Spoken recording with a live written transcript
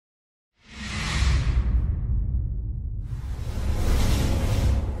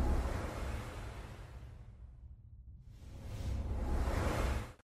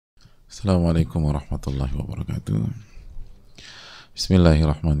Assalamualaikum warahmatullahi wabarakatuh.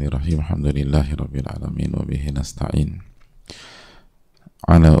 Bismillahirrahmanirrahim. Alhamdulillahirabbil alamin wa bihi nasta'in.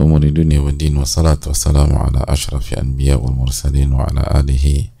 Ala umuri dunya waddin, wassalatu wassalamu ala asyrafil anbiya wal mursalin wa ala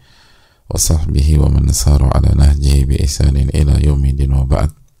alihi wa sahbihi wa man sara ala nahjihi bi ihsanin ila yaumiddin wa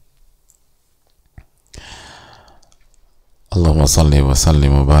ba'd. Allahumma salli wa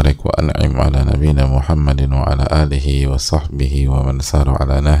sallim wa barik wa an'im ala nabiyina Muhammadin wa ala alihi wa sahbihi wa man sara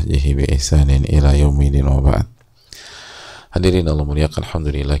ala nahjihi bi ihsanin ila yaumiddin wa ba'd. Hadirin Allah muliakan,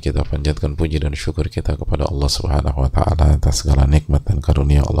 alhamdulillah kita panjatkan puji dan syukur kita kepada Allah Subhanahu wa taala atas segala nikmat dan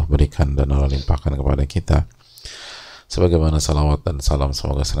karunia Allah berikan dan Allah limpahkan kepada kita. Sebagaimana salawat dan salam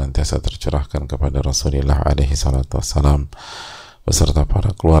semoga senantiasa tercurahkan kepada Rasulullah alaihi salatu wassalam beserta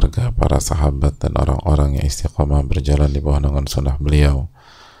para keluarga, para sahabat dan orang-orang yang istiqamah berjalan di bawah naungan sunnah beliau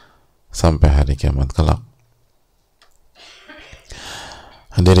sampai hari kiamat kelak.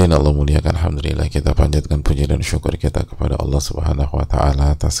 Hadirin Allah muliakan, alhamdulillah kita panjatkan puji dan syukur kita kepada Allah Subhanahu wa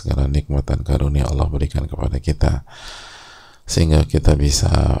taala atas segala nikmat dan karunia Allah berikan kepada kita sehingga kita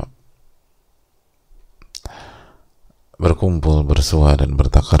bisa berkumpul, bersua dan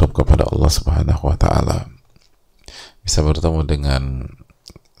bertakarub kepada Allah Subhanahu wa taala. Bisa bertemu dengan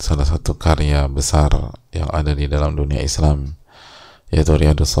salah satu karya besar yang ada di dalam dunia Islam, yaitu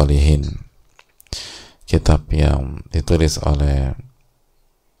Riyaadhush Shaalihiin, kitab yang ditulis oleh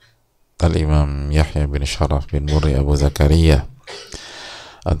Al-Imam Yahya bin Sharaf bin Murri Abu Zakaria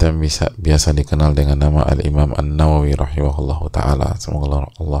atau yang biasa dikenal dengan nama Al-Imam An-Nawawi rahimahullahu ta'ala. Semoga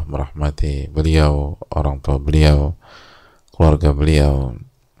Allah merahmati beliau, orang tua beliau, keluarga beliau,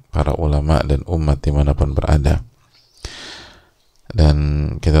 para ulama dan umat dimanapun berada. Dan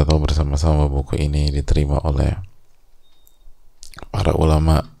kita tahu bersama-sama buku ini diterima oleh para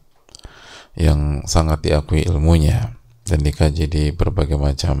ulama yang sangat diakui ilmunya dan dikaji di berbagai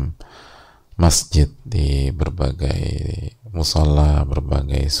macam masjid, di berbagai musala,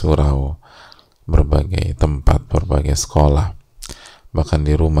 berbagai surau, berbagai tempat, berbagai sekolah, bahkan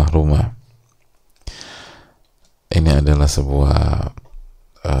di rumah-rumah. Ini adalah sebuah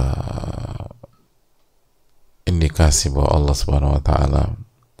indikasi bahwa Allah Subhanahu wa taala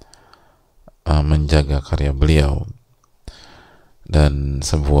menjaga karya beliau dan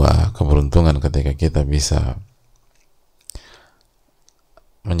sebuah keberuntungan ketika kita bisa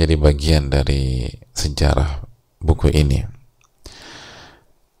menjadi bagian dari sejarah buku ini,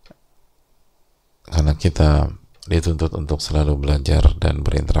 karena kita dituntut untuk selalu belajar dan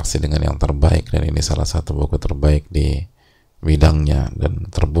berinteraksi dengan yang terbaik, dan ini salah satu buku terbaik di bidangnya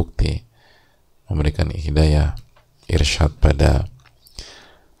dan terbukti memberikan hidayah, irsyad pada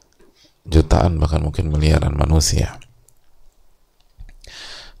jutaan bahkan mungkin miliaran manusia.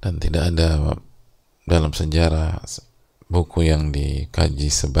 Dan tidak ada dalam sejarah buku yang dikaji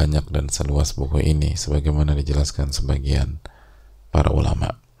sebanyak dan seluas buku ini sebagaimana dijelaskan sebagian para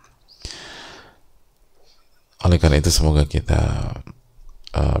ulama. Oleh karena itu semoga kita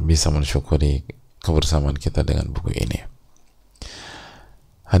bisa mensyukuri kebersamaan kita dengan buku ini.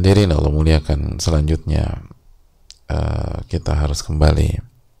 Hadirin Allah muliakan, selanjutnya kita harus kembali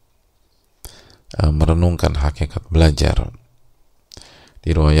merenungkan hakikat belajar.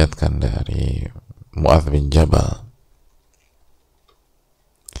 Diriwayatkan dari Mu'adz bin Jabal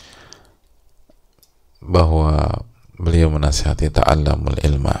bahwa beliau menasihati ta'allamul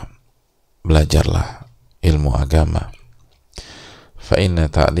ilma, belajarlah ilmu agama, fa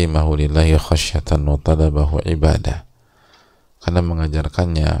inna ta'limahu lillahi khasyatan wa talabahu ibadah, karena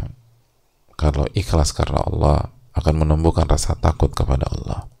mengajarkannya kalau ikhlas karena Allah akan menumbuhkan rasa takut kepada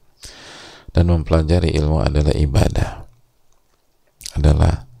Allah, dan mempelajari ilmu adalah ibadah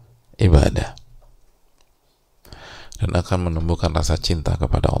dan akan menumbuhkan rasa cinta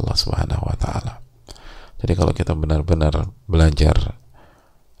kepada Allah Subhanahu wa taala. Jadi kalau kita benar-benar belajar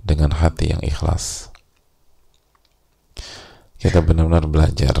dengan hati yang ikhlas, kita benar-benar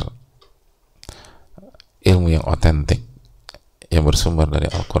belajar ilmu yang otentik yang bersumber dari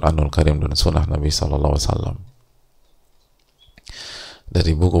Al-Quranul Karim dan Sunnah Nabi Sallallahu Alaihi Wasallam,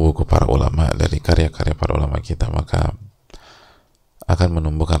 dari buku-buku para ulama, dari karya-karya para ulama kita, maka akan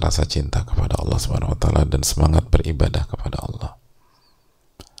menumbuhkan rasa cinta kepada Allah Subhanahu wa taala dan semangat beribadah kepada Allah.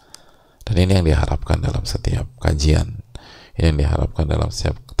 Dan ini yang diharapkan dalam setiap kajian, ini yang diharapkan dalam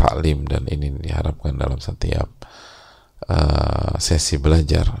setiap taklim, dan ini diharapkan dalam setiap sesi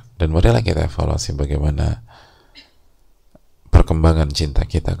belajar. Dan marilah kita evaluasi bagaimana perkembangan cinta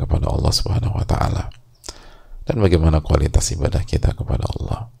kita kepada Allah Subhanahu wa taala dan bagaimana kualitas ibadah kita kepada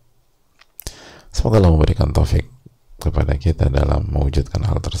Allah. Semoga Allah memberikan taufik kepada kita dalam mewujudkan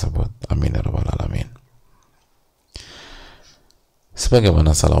hal tersebut. Amin ya rabbal alamin.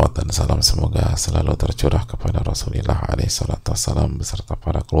 Sebagaimana salawat dan salam semoga selalu tercurah kepada Rasulullah SAW beserta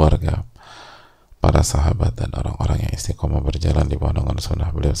para keluarga, para sahabat dan orang-orang yang istiqomah berjalan di bawah naungan sunnah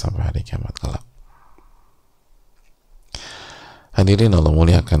beliau sampai hari kiamat kelak. Hadirin Allah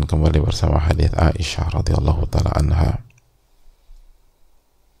muliakan, kembali bersama hadits Aisyah Radhiallahu taala anha.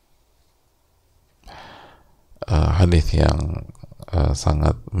 Hadits yang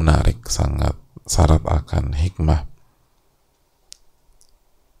sangat menarik, sangat syarat akan hikmah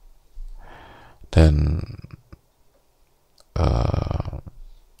dan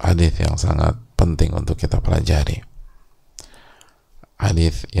hadits yang sangat penting untuk kita pelajari.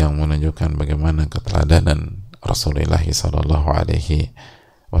 Hadits yang menunjukkan bagaimana keteladanan Rasulullah sallallahu alaihi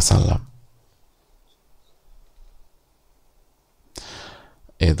wasallam.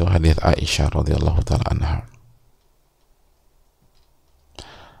 Itu hadits Aisyah radhiyallahu taala anha.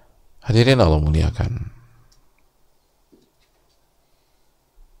 Hadirin Allah muliakan,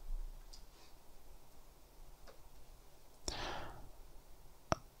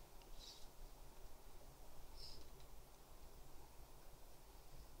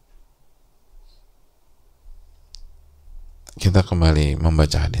 kita kembali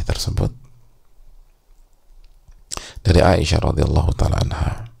membaca hadis tersebut dari Aisyah radhiallahu taala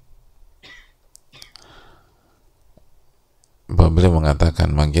anha. Beliau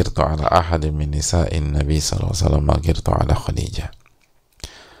mengatakan, "Magirtu ala ahadin min nisa'in Nabi sallallahu alaihi wasallam, magirtu ala Khadijah."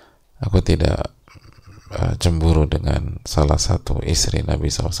 Aku tidak cemburu dengan salah satu istri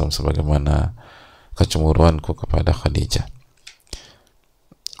Nabi SAW sebagaimana kecemburuanku kepada Khadijah.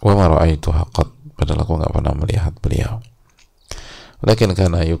 Wa ma ra'aituha qat, padahal aku nggak pernah melihat beliau. Lakin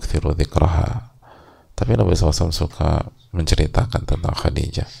kana yukthiru dzikraha, tapi Nabi SAW suka menceritakan tentang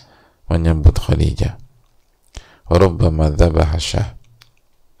Khadijah, menyebut Khadijah. Rubbama dzabaha syah,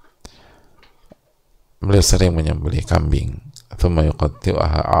 beliau sering menyembelih kambing. Thumma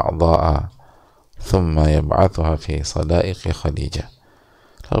yuqatti'uha a'dha'a, thumma yab'athuha fi sada'i Khadijah.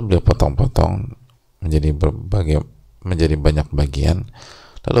 Lalu beliau potong-potong menjadi banyak bagian,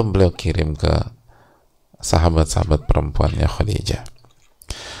 lalu beliau kirim ke sahabat-sahabat perempuannya Khadijah.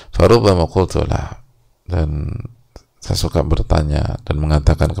 Farubbama qultu lah, dan saya suka bertanya dan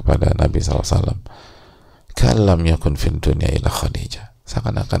mengatakan kepada Nabi SAW, "Kalam yakun fid dunya ila Khadijah."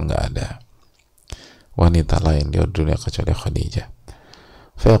 Seakan-akan nggak ada wanita lain di dunia kecuali Khadijah.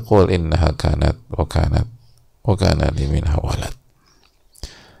 Fayaqul innaha kanat wa kanat wa kana li minha walad.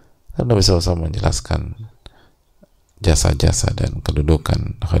 Dan Nabi SAW menjelaskan jasa-jasa dan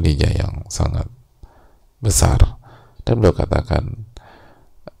kedudukan Khadijah yang sangat besar, dan beliau katakan,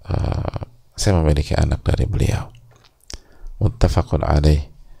 saya memiliki anak dari beliau. Muttafaqun alaih.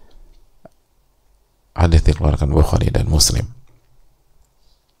 Hadits dikeluarkan Bukhari dan Muslim.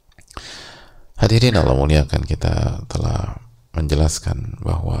 Hadirin Allah muliakan, kita telah menjelaskan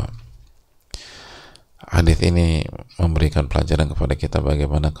bahwa hadits ini memberikan pelajaran kepada kita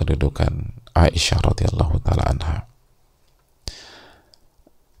bagaimana kedudukan Aisyah radhiallahu taala anha.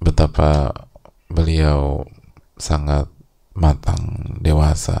 Betapa beliau sangat matang,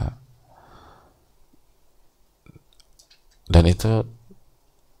 dewasa, dan itu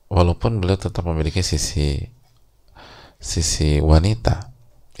walaupun beliau tetap memiliki sisi wanita,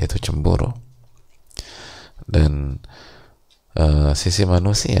 yaitu cemburu, dan sisi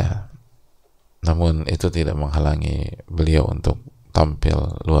manusia, namun itu tidak menghalangi beliau untuk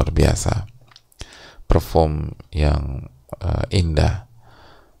tampil luar biasa, perform yang indah,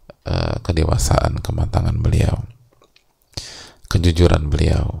 kedewasaan, kematangan beliau, kejujuran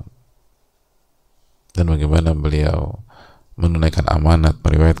beliau, dan bagaimana beliau menunaikan amanat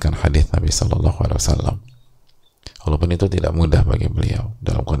meriwayatkan hadis Nabi Sallallahu Alaihi Wasallam. Walaupun itu tidak mudah bagi beliau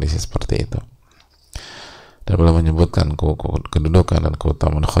dalam kondisi seperti itu. Dan beliau menyebutkan kedudukan dan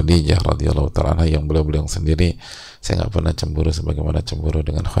keutamaan Khadijah Radhiallahu taala anha yang beliau bilang sendiri, saya nggak pernah cemburu sebagaimana cemburu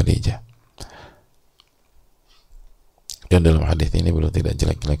dengan Khadijah. Dan dalam hadis ini beliau tidak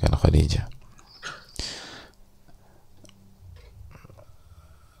jelek-jelekan Khadijah.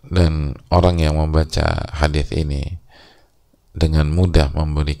 Dan orang yang membaca hadis ini dengan mudah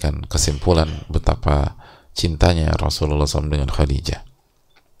memberikan kesimpulan betapa cintanya Rasulullah SAW dengan Khadijah.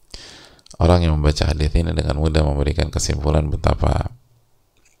 Orang yang membaca hadis ini dengan mudah memberikan kesimpulan betapa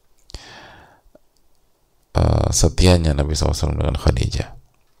setianya Nabi SAW dengan Khadijah.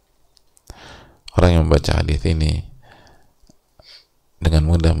 Orang yang membaca hadis ini dengan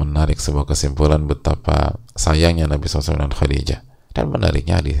mudah menarik sebuah kesimpulan betapa sayangnya Nabi SAW dengan Khadijah. Dan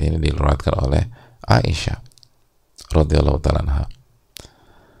menariknya hadis ini diriwayatkan oleh Aisyah Radhiallahu taala anha,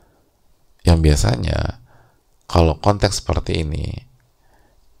 yang biasanya kalau konteks seperti ini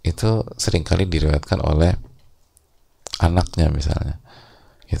itu seringkali diriwayatkan oleh anaknya misalnya,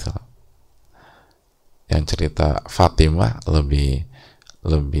 gitu. Yang cerita Fatimah lebih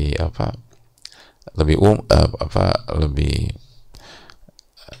apa? Lebih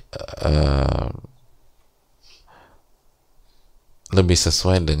lebih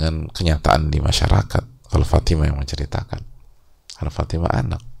sesuai dengan kenyataan di masyarakat kalau Fatimah yang menceritakan, karena Fatimah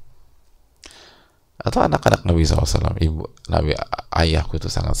anak. Atau anak-anak Nabi SAW, ibu Nabi, ayahku itu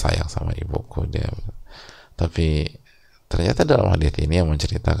sangat sayang sama ibuku, dia. Tapi ternyata dalam hadis ini yang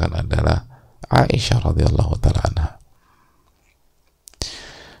menceritakan adalah Aisyah Radhiallahu taala anha,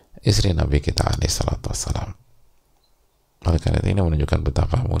 istri Nabi kita alaihi salatu wassalam. Oleh karena ini menunjukkan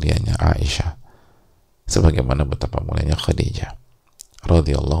betapa mulianya Aisyah, sebagaimana betapa mulianya Khadijah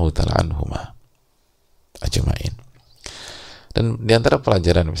Radhiallahu taala anhuma ajma'in. Dan di antara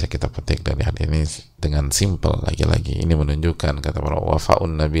pelajaran yang bisa kita petik dari hadis ini dengan simpel, lagi-lagi ini menunjukkan, kata para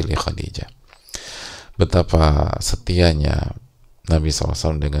wafa'un Nabi li Khadijah, betapa setianya Nabi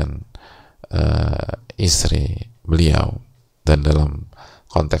SAW dengan istri beliau, dan dalam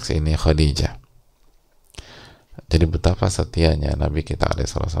konteks ini Khadijah. Jadi betapa setianya Nabi kita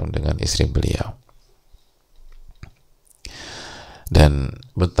SAW dengan istri beliau, dan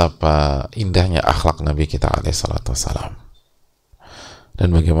betapa indahnya akhlak Nabi kita SAW, dan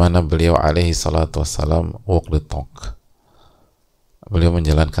bagaimana beliau alaihi salatu wassalam walk the talk. Beliau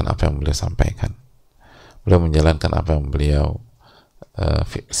menjalankan apa yang beliau sampaikan, beliau menjalankan apa yang beliau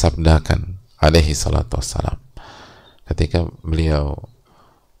sabdakan alaihi salatu wassalam ketika beliau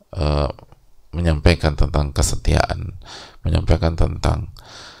menyampaikan tentang kesetiaan, menyampaikan tentang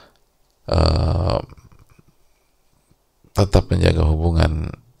tetap menjaga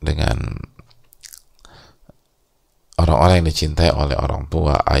hubungan dengan orang-orang yang dicintai oleh orang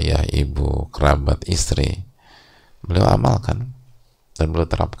tua, ayah, ibu, kerabat, istri. Beliau amalkan dan beliau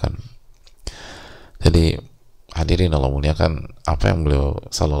terapkan. Jadi hadirin Allah muliakan, apa yang beliau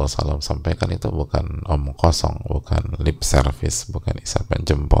sallallahu alaihi wasallam sampaikan itu bukan omong kosong, bukan lip service, bukan isapan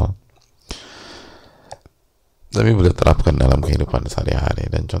jempol, tapi beliau terapkan dalam kehidupan sehari-hari.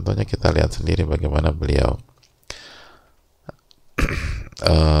 Dan contohnya kita lihat sendiri bagaimana beliau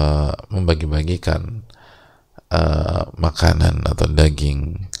membagi-bagikan makanan atau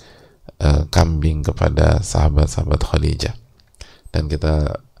daging kambing kepada sahabat-sahabat Khadijah. Dan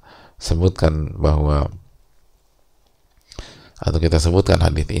kita sebutkan bahwa, atau kita sebutkan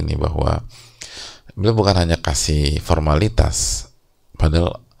hadis ini bahwa beliau bukan hanya kasih formalitas,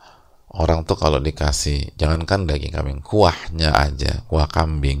 padahal orang tuh kalau dikasih, jangankan daging kambing, kuahnya aja, kuah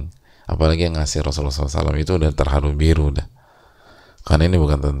kambing, apalagi yang ngasih Rasulullah SAW, itu udah terharu biru dah. Karena ini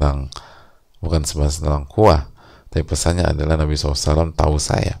bukan sebatas tentang kuah, tapi pesannya adalah Nabi SAW tahu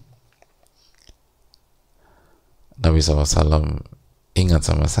saya, Nabi SAW ingat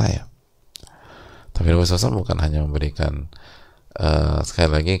sama saya. Tapi Nabi SAW bukan hanya memberikan sekali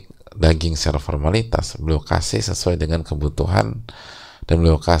lagi daging secara formalitas, beliau kasih sesuai dengan kebutuhan, dan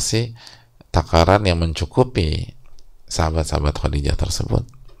beliau kasih takaran yang mencukupi sahabat-sahabat Khadijah tersebut.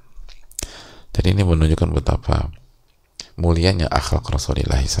 Jadi ini menunjukkan betapa mulianya akhlak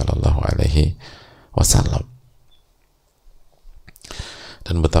Rasulullah sallallahu alaihi wasallam,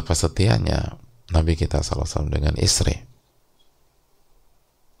 dan betapa setianya Nabi kita sallallahu alaihi wasallam dengan istri.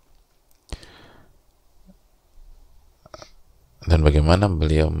 Dan bagaimana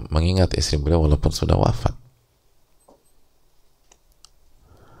beliau mengingat istri beliau walaupun sudah wafat.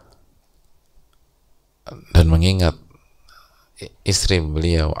 Dan mengingat istri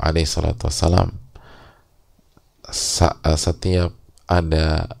beliau alaihi salatu wassalam setiap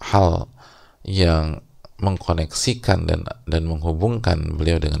ada hal yang mengkoneksikan dan menghubungkan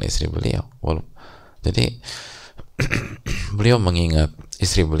beliau dengan istri beliau. Jadi beliau mengingat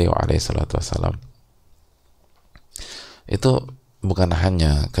istri beliau alaihi salatu wassalam itu bukan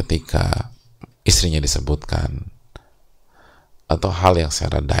hanya ketika istrinya disebutkan atau hal yang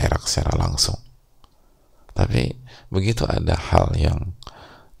secara direct, secara langsung, tapi begitu ada hal yang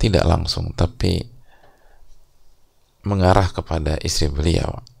tidak langsung tapi mengarah kepada istri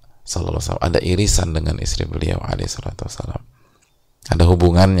beliau sallallahu alaihi wasallam, ada irisan dengan istri beliau alaihi salatu wasallam, ada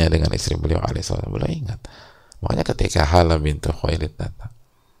hubungannya dengan istri beliau alaihi salatu wasallam, beliau ingat. Makanya ketika Hala bintu Khuwailid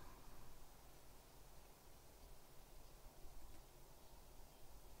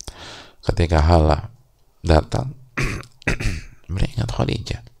datang, beliau ingat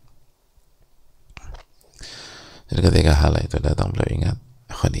Khadijah. Jadi ketika Hala itu datang, beliau ingat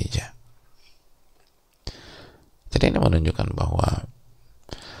Khadijah. Jadi ini menunjukkan bahwa,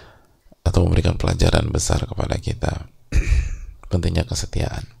 atau memberikan pelajaran besar kepada kita, pentingnya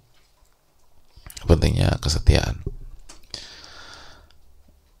kesetiaan. Pentingnya kesetiaan.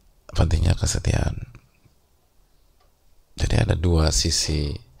 Jadi ada dua sisi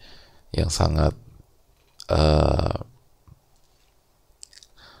yang sangat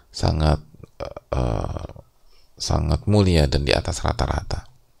sangat mulia dan di atas rata-rata.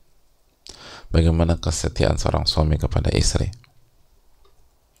 Bagaimana kesetiaan seorang suami kepada istri,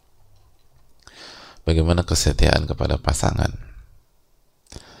 bagaimana kesetiaan kepada pasangan.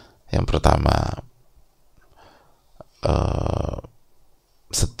 Yang pertama,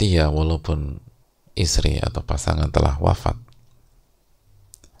 setia walaupun istri atau pasangan telah wafat.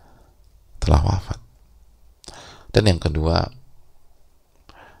 Dan yang kedua,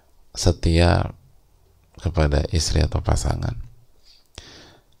 setia kepada istri atau pasangan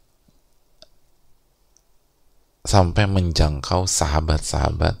sampai menjangkau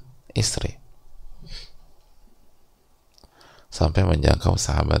sahabat-sahabat istri,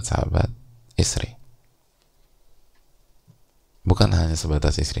 bukan hanya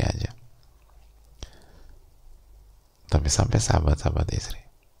sebatas istri aja, tapi sampai sahabat-sahabat istri.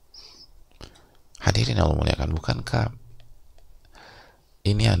 Hadirin Allah muliakan, bukankah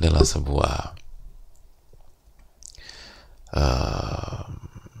ini adalah sebuah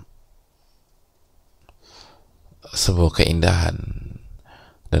keindahan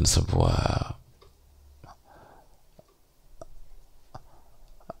dan sebuah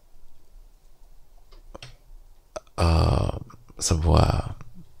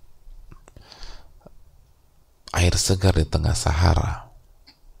air segar di tengah Sahara,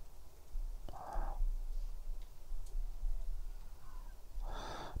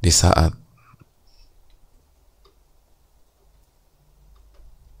 di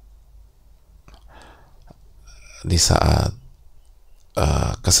saat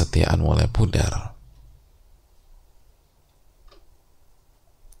kesetiaan mulai pudar.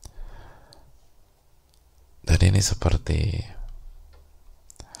 Dan ini seperti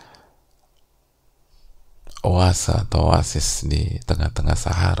oase atau oasis di tengah-tengah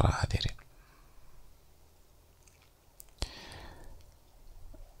Sahara, hadirin.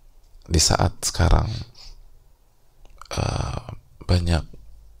 Di saat sekarang banyak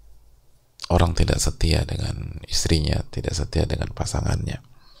orang tidak setia dengan istrinya, tidak setia dengan pasangannya.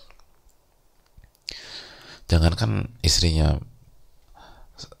 Jangankan istrinya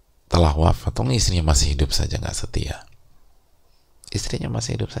telah wafat, atau istrinya masih hidup saja nggak setia.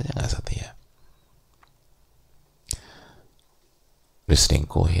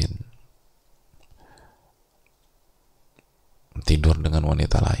 Diselingkuhin, tidur dengan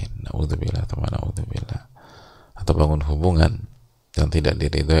wanita lain, naudzubillah, atau bangun hubungan yang tidak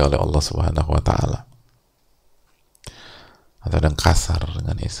diridhoi oleh Allah Subhanahu wa Ta'ala, atau yang kasar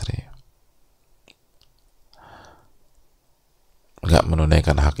dengan istri, nggak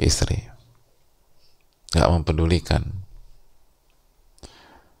menunaikan hak istri, nggak mempedulikan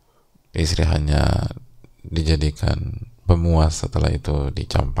istri, hanya dijadikan pemuas, setelah itu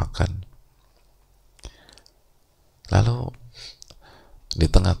dicampakkan. Lalu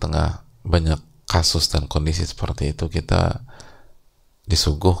di tengah-tengah banyak kasus dan kondisi seperti itu, kita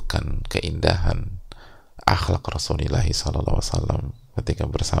disuguhkan keindahan akhlak Rasulullah SAW ketika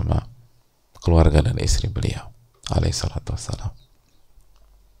bersama keluarga dan istri beliau alaihi salatu wassalam.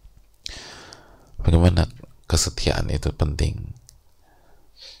 Bagaimana kesetiaan itu penting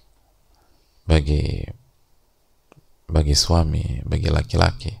bagi suami, bagi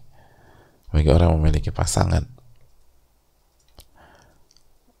laki-laki, bagi orang yang memiliki pasangan.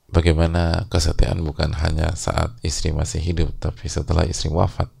 Bagaimana kesetiaan bukan hanya saat istri masih hidup, tapi setelah istri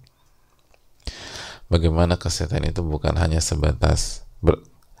wafat. Bagaimana kesetiaan itu bukan hanya sebatas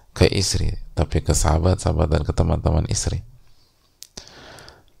ke istri, tapi ke sahabat-sahabat dan ke teman-teman istri.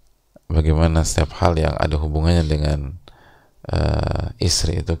 Bagaimana setiap hal yang ada hubungannya dengan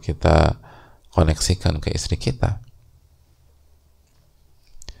istri itu kita koneksikan ke istri kita.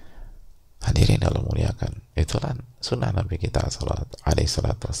 Hadirin Allah muliakan, itulah sunnah Nabi kita alaihi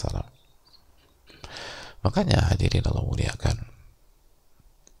salatu wassalam. Makanya hadirin Allah muliakan,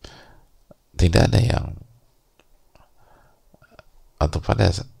 tidak ada yang, atau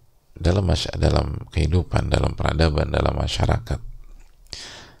pada dalam kehidupan, dalam peradaban, dalam masyarakat,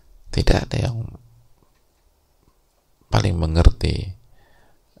 tidak ada yang paling mengerti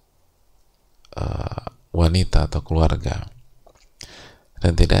wanita atau keluarga,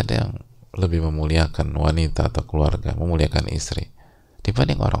 dan tidak ada yang lebih memuliakan wanita atau keluarga, memuliakan istri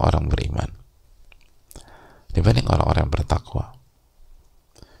dibanding orang-orang beriman, dibanding orang-orang yang bertakwa,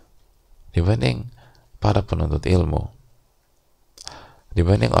 dibanding para penuntut ilmu,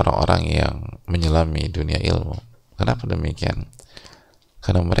 dibanding orang-orang yang menyelami dunia ilmu. Kenapa demikian?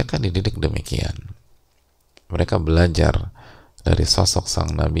 Karena mereka dididik demikian. Mereka belajar dari sosok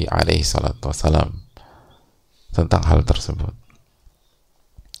sang Nabi alaihi salatu wassalam tentang hal tersebut.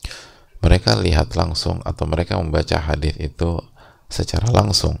 Mereka lihat langsung atau mereka membaca hadis itu secara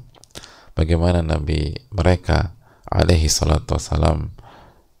langsung. Bagaimana Nabi mereka alaihi salatu wassalam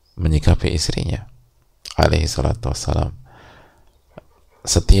menyikapi istrinya, alaihi salatu wassalam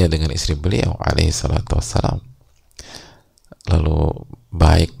setia dengan istri beliau alaihi salatu wassalam, lalu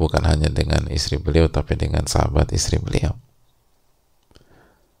baik bukan hanya dengan istri beliau tapi dengan sahabat istri beliau.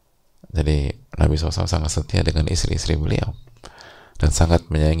 Jadi Nabi SAW sangat setia dengan istri-istri beliau dan sangat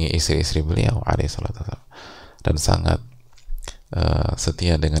menyayangi istri-istri beliau alaihi salatu wassalam, dan sangat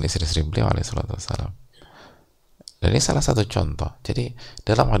setia dengan istri-istri beliau alaihi salatu wassalam. Dan ini salah satu contoh. Jadi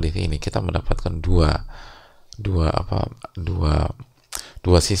dalam hadis ini kita mendapatkan dua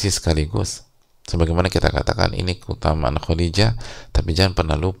sisi sekaligus. Sebagaimana kita katakan ini keutamaan Khadijah, tapi jangan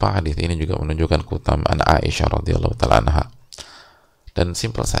pernah lupa hadis ini juga menunjukkan keutamaan Aisyah Radhiallahu ta'ala anha. Dan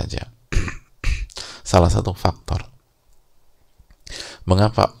simpel saja. Salah satu faktor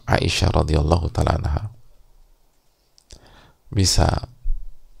mengapa Aisyah Radhiallahu ta'ala anha bisa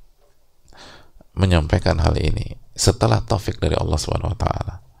menyampaikan hal ini setelah taufik dari Allah Subhanahu wa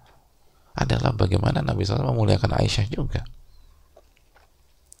taala adalah bagaimana Nabi SAW memuliakan Aisyah juga,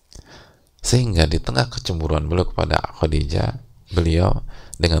 sehingga di tengah kecemburuan beliau kepada Khadijah, beliau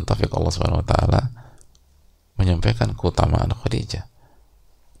dengan taufik Allah Subhanahu wa taala menyampaikan keutamaan Khadijah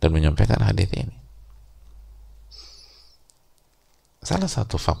dan menyampaikan hadis ini. Salah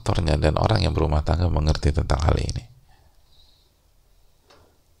satu faktornya, dan orang yang berumah tangga mengerti tentang hal ini,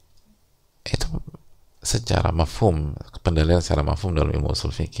 itu secara mafhum, pendalilan secara mafhum dalam ilmu usul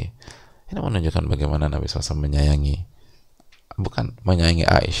fikih, ini menunjukkan bagaimana Nabi SAW menyayangi, bukan menyayangi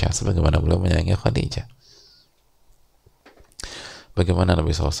Aisyah sebagaimana beliau menyayangi Khadijah. Bagaimana Nabi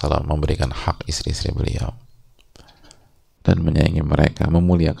SAW memberikan hak istri-istri beliau dan menyayangi mereka,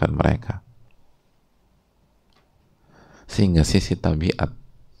 memuliakan mereka, sehingga sisi tabiat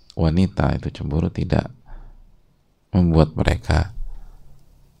wanita itu cemburu tidak membuat mereka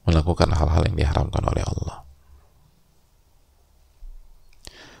melakukan hal-hal yang diharamkan oleh Allah,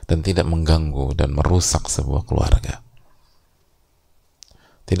 dan tidak mengganggu dan merusak sebuah keluarga,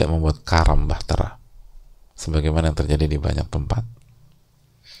 tidak membuat karam bahtera sebagaimana yang terjadi di banyak tempat.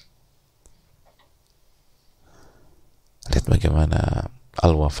 Lihat bagaimana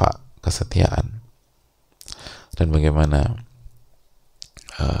al-wafa, kesetiaan, dan bagaimana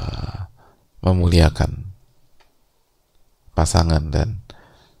memuliakan pasangan dan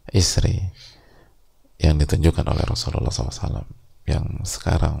istri yang ditunjukkan oleh Rasulullah SAW, yang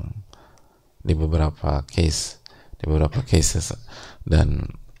sekarang di beberapa cases dan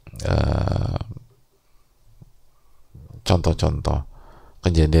contoh-contoh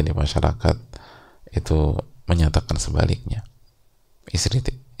kejadian di masyarakat itu menyatakan sebaliknya. Istri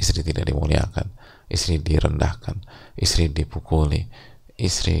tidak dimuliakan, istri direndahkan, istri dipukuli,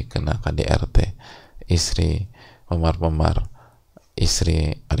 istri kena KDRT, istri memar-memar,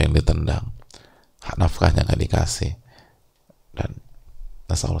 istri ada yang ditendang, nafkahnya nggak dikasih, dan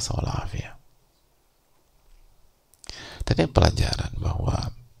nasallallahu alaihi. Tadi pelajaran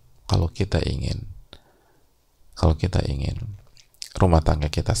bahwa kalau kita ingin rumah tangga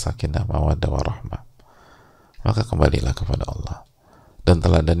kita sakinah mawaddah warahmah, maka kembalilah kepada Allah dan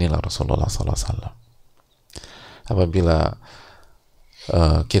teladanilah Rasulullah SAW. Apabila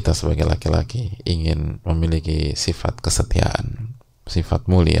kita sebagai laki-laki ingin memiliki sifat kesetiaan, sifat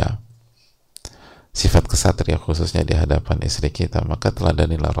mulia, sifat kesatria khususnya di hadapan istri kita, maka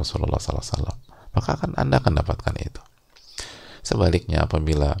teladanilah Rasulullah SAW. Maka Anda akan dapatkan itu. Sebaliknya,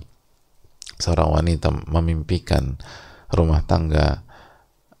 apabila seorang wanita memimpikan rumah tangga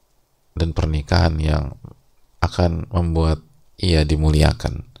dan pernikahan yang akan membuat ia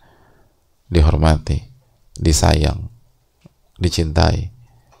dimuliakan, dihormati, disayang, dicintai,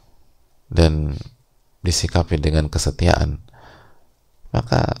 dan disikapi dengan kesetiaan,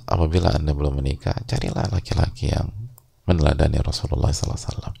 maka apabila Anda belum menikah, carilah laki-laki yang meneladani Rasulullah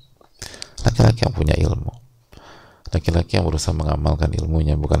SAW, laki-laki yang punya ilmu, laki-laki yang berusaha mengamalkan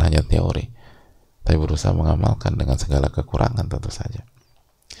ilmunya, bukan hanya teori, tapi berusaha mengamalkan dengan segala kekurangan tentu saja.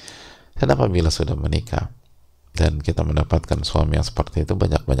 Dan apabila sudah menikah dan kita mendapatkan suami yang seperti itu,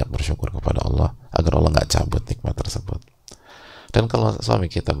 banyak-banyak bersyukur kepada Allah agar Allah nggak cabut nikmat tersebut. Dan kalau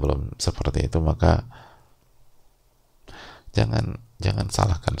suami kita belum seperti itu, maka jangan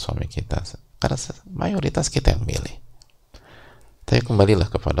salahkan suami kita, karena mayoritas kita yang milih. Tapi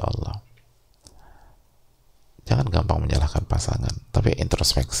kembalilah kepada Allah. Jangan gampang menyalahkan pasangan, tapi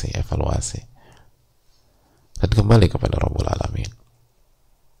introspeksi, evaluasi, dan kembali kepada Rabbul Alamin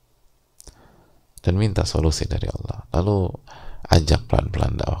dan minta solusi dari Allah. Lalu ajak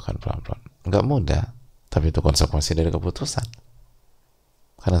pelan-pelan, dakwahkan pelan-pelan. Nggak mudah, tapi itu konsekuensi dari keputusan.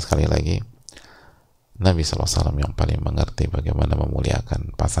 Karena sekali lagi Nabi SAW yang paling mengerti bagaimana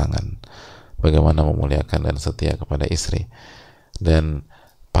memuliakan pasangan, bagaimana memuliakan dan setia kepada istri. Dan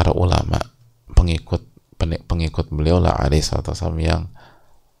para ulama pengikut beliau lah alaihissalam yang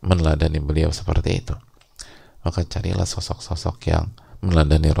meneladani beliau seperti itu. Maka carilah sosok-sosok yang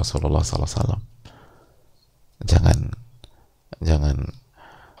meneladani Rasulullah SAW.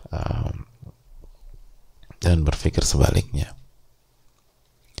 Jangan berpikir sebaliknya.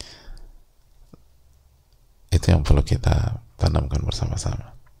 Itu yang perlu kita tanamkan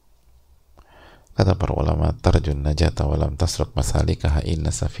bersama-sama. Kata para ulama, tarjun najata walam tasruk masalikaha inna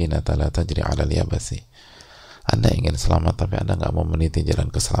safinata la tajri ala liyabasi. Anda ingin selamat tapi Anda nggak mau meniti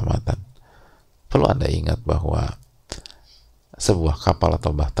jalan keselamatan. Perlu Anda ingat bahwa sebuah kapal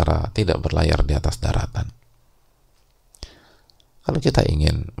atau bahtera tidak berlayar di atas daratan. Kalau kita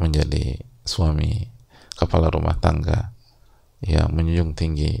ingin menjadi suami, kepala rumah tangga yang menjunjung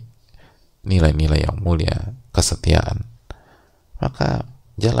tinggi nilai-nilai yang mulia, kesetiaan, maka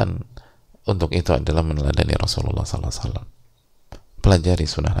jalan untuk itu adalah meneladani Rasulullah SAW. Pelajari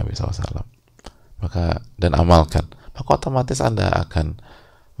sunnah Nabi SAW, maka dan amalkan, maka otomatis Anda akan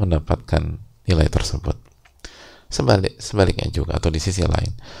mendapatkan nilai tersebut. Sebaliknya juga, atau di sisi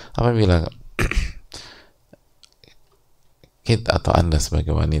lain, apabila kita atau Anda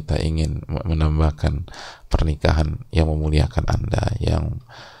sebagai wanita ingin menambahkan pernikahan yang memuliakan Anda, yang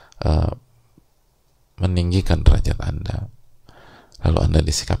meninggikan derajat Anda, lalu Anda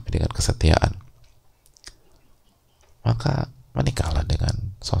disikapi dengan kesetiaan, maka menikahlah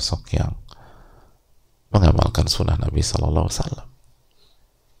dengan sosok yang mengamalkan sunnah Nabi Sallallahu Alaihi Wasallam,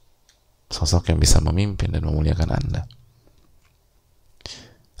 sosok yang bisa memimpin dan memuliakan Anda.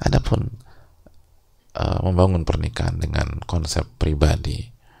 Adapun membangun pernikahan dengan konsep pribadi,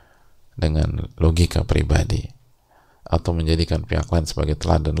 dengan logika pribadi, atau menjadikan pihak lain sebagai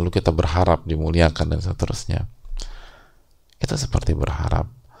teladan, lalu kita berharap dimuliakan dan seterusnya, itu seperti berharap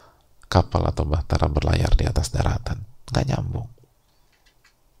kapal atau bahtera berlayar di atas daratan. Nggak nyambung.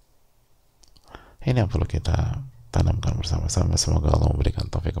 Ini yang perlu kita tanamkan bersama-sama. Semoga Allah memberikan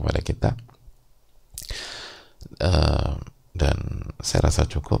taufik kepada kita. Dan saya rasa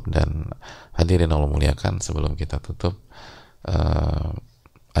cukup. Dan hadirin Allah muliakan, sebelum kita tutup,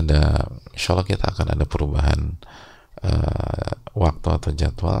 insya Allah kita akan ada perubahan waktu atau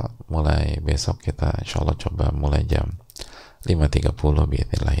jadwal. Mulai besok kita insya Allah coba mulai jam 5.30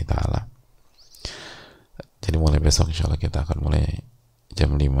 biidznillah ta'ala. Jadi mulai besok insya Allah kita akan mulai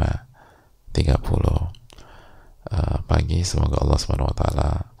jam 5.30 pagi. Semoga Allah SWT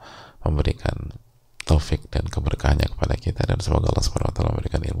memberikan taufik dan keberkahannya kepada kita, dan semoga Allah SWT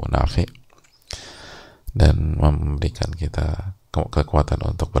memberikan ilmu nafi dan memberikan kita kekuatan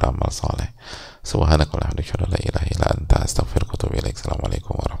untuk beramal soleh. Subhanakallahumma wa bihamdika, la ilaha illa anta, astaghfiruka wa atubu ilaik.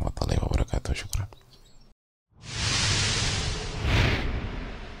 Assalamualaikum warahmatullahi wabarakatuh.